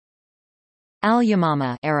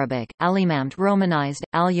Al-Yamama Arabic, Al-Imamt Romanized,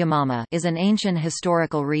 Al-Yamama is an ancient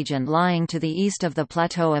historical region lying to the east of the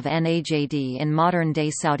plateau of Najd in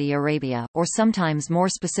modern-day Saudi Arabia, or sometimes more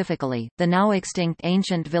specifically, the now extinct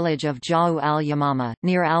ancient village of Jau al-Yamama,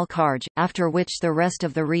 near Al-Kharj, after which the rest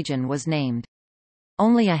of the region was named.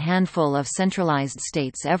 Only a handful of centralized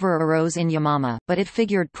states ever arose in Yamama, but it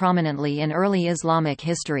figured prominently in early Islamic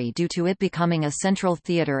history due to it becoming a central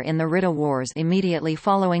theater in the Ridda Wars immediately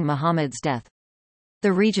following Muhammad's death.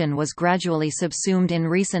 The region was gradually subsumed in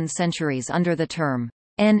recent centuries under the term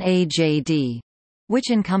Najd, which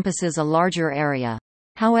encompasses a larger area.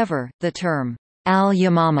 However, the term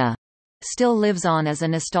Al-Yamama still lives on as a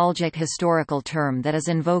nostalgic historical term that is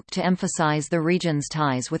invoked to emphasize the region's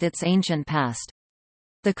ties with its ancient past.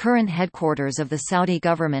 The current headquarters of the Saudi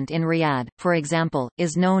government in Riyadh, for example,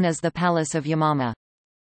 is known as the Palace of Yamama.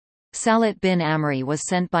 Salat bin Amri was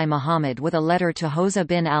sent by Muhammad with a letter to Hosea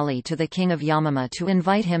bin Ali to the king of Yamama to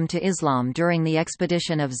invite him to Islam during the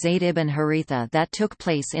expedition of Zayd ibn Haritha that took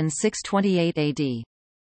place in 628 AD.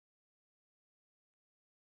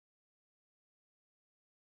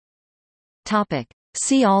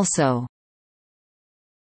 See also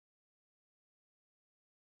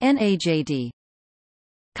Najd,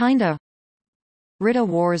 Kinda, Ridda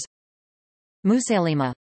Wars,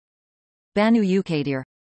 Musaylima, Banu Uqaydir,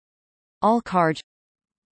 Al-Kharj,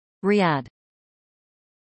 Riyadh.